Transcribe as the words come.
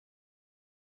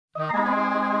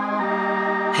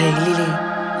Hey Lily,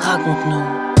 raconte-nous.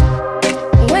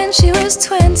 When she was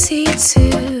 22,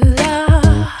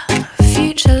 the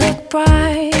future looked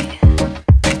bright.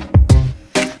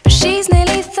 But she's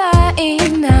nearly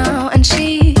 30 now, and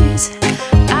she's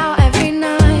out every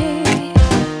night.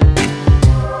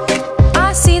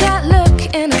 I see that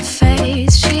look in her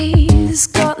face, she's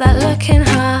got that look in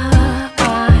her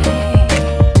eye.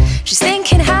 She's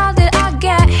thinking, how did I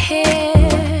get here?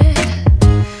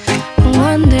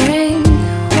 Wondering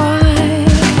why.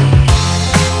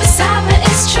 It's sad but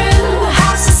it's true,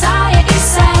 how society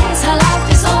says her life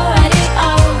is already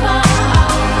over.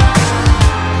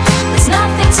 There's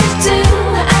nothing to do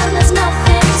and there's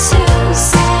nothing to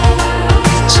say.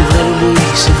 C'est vrai Lily,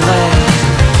 c'est vrai.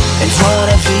 Elle voit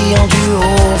la vie en duo,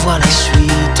 voit la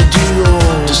suite du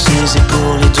haut de ses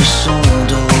épaules et de son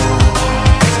dos.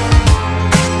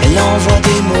 Elle envoie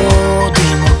des mots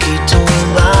qui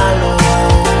tombent à l'eau.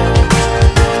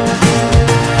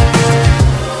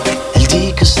 Elle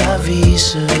dit que sa vie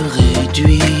se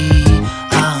réduit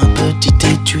à un petit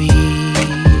étui.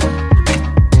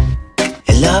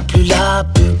 Elle n'a plus la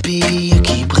pupille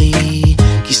qui brille,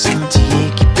 qui scintille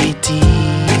et qui pétille.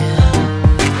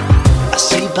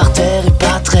 Assis par terre et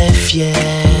pas très fière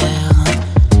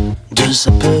de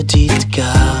sa petite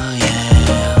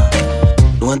carrière,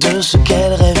 loin de ce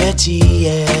qu'elle rêvait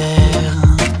hier,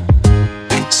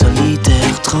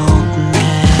 solitaire trentenaire.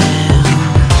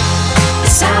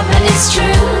 It's sad but it's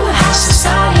true, how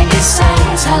society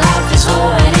says her life is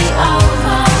already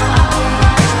over.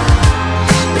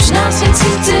 There's nothing to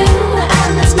do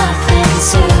and there's nothing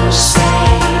to say.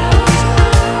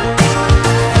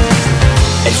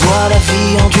 Elle voit la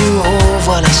vie en duo,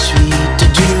 voit la suite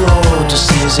du haut de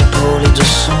ses épaules et de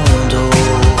son dos.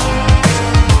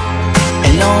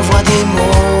 Elle envoie des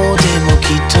mots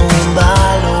qui tombent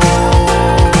à l'eau.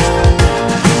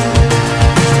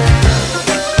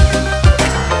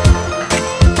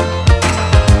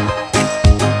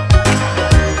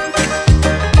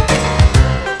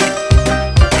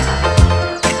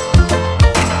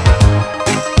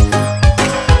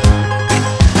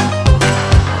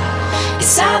 It's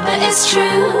sad but it's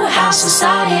true, how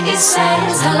society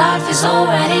says her life is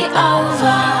already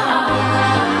over.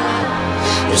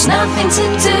 There's nothing to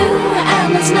do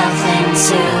and there's nothing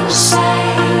to say.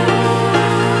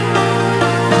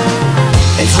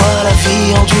 Elle voit la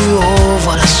vie en duo,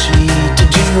 voit la suite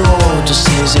du haut de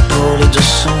ses épaules et de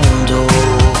son dos.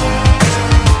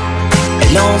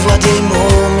 Elle envoie des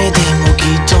mots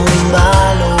qui tombent à